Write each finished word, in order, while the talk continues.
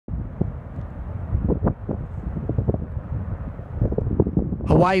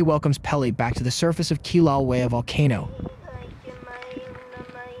Hawaii welcomes Pele back to the surface of Kilauea volcano.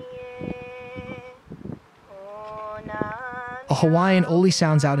 A Hawaiian oli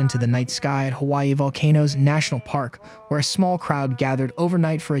sounds out into the night sky at Hawaii Volcanoes National Park, where a small crowd gathered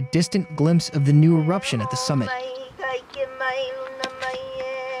overnight for a distant glimpse of the new eruption at the summit.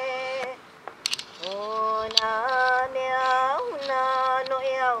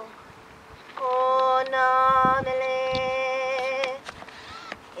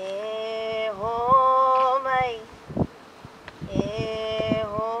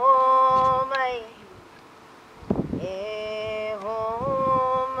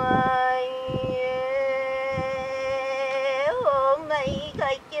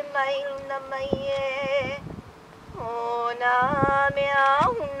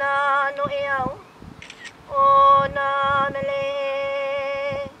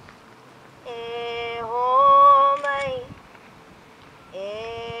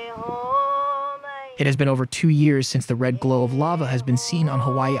 It has been over 2 years since the red glow of lava has been seen on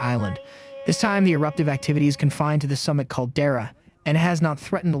Hawaii Island. This time, the eruptive activity is confined to the summit caldera, and it has not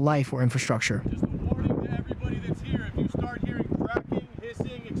threatened life or infrastructure. Just a warning to everybody that's here. If you start hearing cracking,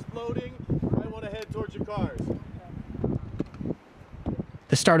 hissing, exploding, you might want to head towards your cars.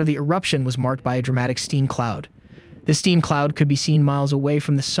 The start of the eruption was marked by a dramatic steam cloud. This steam cloud could be seen miles away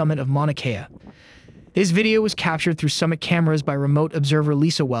from the summit of Mauna Kea. This video was captured through summit cameras by remote observer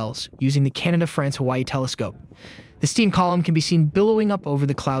Lisa Wells using the Canada-France-Hawaii telescope. The steam column can be seen billowing up over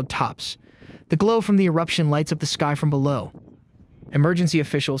the cloud tops. The glow from the eruption lights up the sky from below. Emergency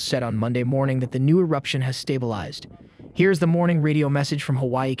officials said on Monday morning that the new eruption has stabilized. Here's the morning radio message from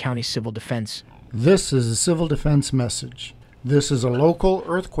Hawaii County Civil Defense. This is a Civil Defense message. This is a local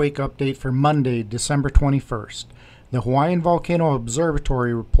earthquake update for Monday, December 21st. The Hawaiian Volcano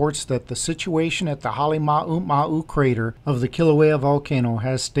Observatory reports that the situation at the Halema'u crater of the Kilauea volcano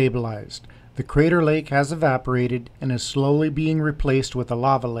has stabilized. The crater lake has evaporated and is slowly being replaced with a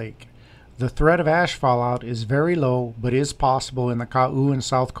lava lake. The threat of ash fallout is very low, but is possible in the Ka'u and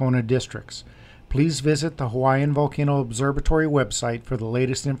South Kona districts. Please visit the Hawaiian Volcano Observatory website for the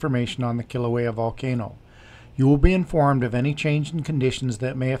latest information on the Kilauea volcano. You will be informed of any change in conditions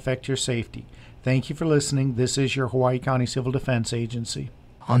that may affect your safety. Thank you for listening. This is your Hawaii County Civil Defense Agency.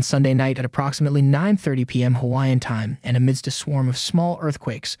 On Sunday night at approximately 9:30 p.m. Hawaiian time, and amidst a swarm of small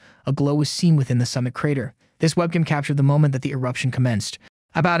earthquakes, a glow was seen within the summit crater. This webcam captured the moment that the eruption commenced.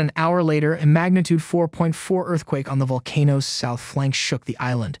 About an hour later, a magnitude 4.4 earthquake on the volcano's south flank shook the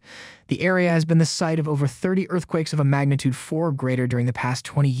island. The area has been the site of over 30 earthquakes of a magnitude 4 or greater during the past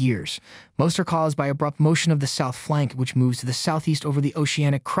 20 years. Most are caused by abrupt motion of the south flank, which moves to the southeast over the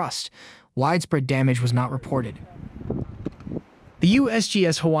oceanic crust. Widespread damage was not reported. The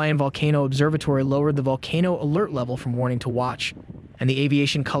USGS Hawaiian Volcano Observatory lowered the Volcano Alert Level from warning to watch, and the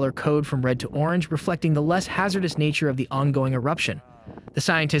Aviation Color Code from red to orange, reflecting the less hazardous nature of the ongoing eruption. The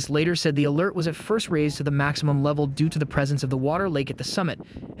scientists later said the alert was at first raised to the maximum level due to the presence of the water lake at the summit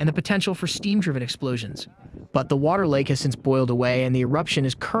and the potential for steam-driven explosions. But the water lake has since boiled away, and the eruption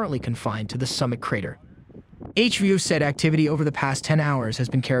is currently confined to the summit crater. HVO said activity over the past 10 hours has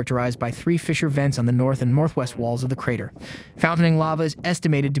been characterized by 3 fissure vents on the north and northwest walls of the crater. Fountaining lava is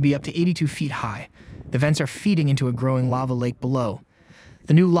estimated to be up to 82 feet high. The vents are feeding into a growing lava lake below.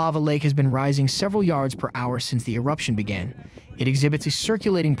 The new lava lake has been rising several yards per hour since the eruption began. It exhibits a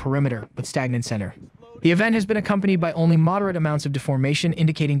circulating perimeter but stagnant center. The event has been accompanied by only moderate amounts of deformation,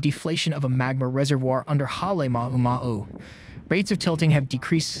 indicating deflation of a magma reservoir under Halema'u. Rates of tilting have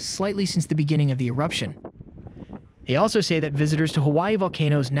decreased slightly since the beginning of the eruption. They also say that visitors to Hawaii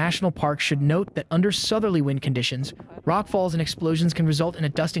Volcanoes National Park should note that under southerly wind conditions, rockfalls and explosions can result in a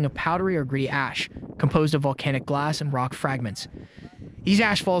dusting of powdery or gritty ash, composed of volcanic glass and rock fragments. These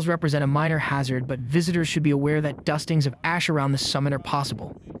ash falls represent a minor hazard, but visitors should be aware that dustings of ash around the summit are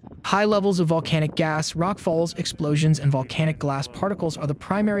possible. High levels of volcanic gas, rockfalls, explosions, and volcanic glass particles are the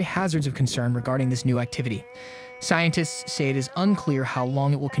primary hazards of concern regarding this new activity. Scientists say it is unclear how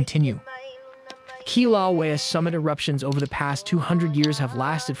long it will continue. Kilauea summit eruptions over the past 200 years have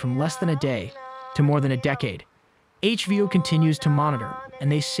lasted from less than a day to more than a decade. HVO continues to monitor,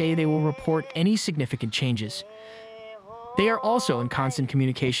 and they say they will report any significant changes. They are also in constant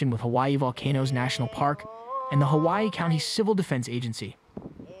communication with Hawaii Volcanoes National Park and the Hawaii County Civil Defense Agency.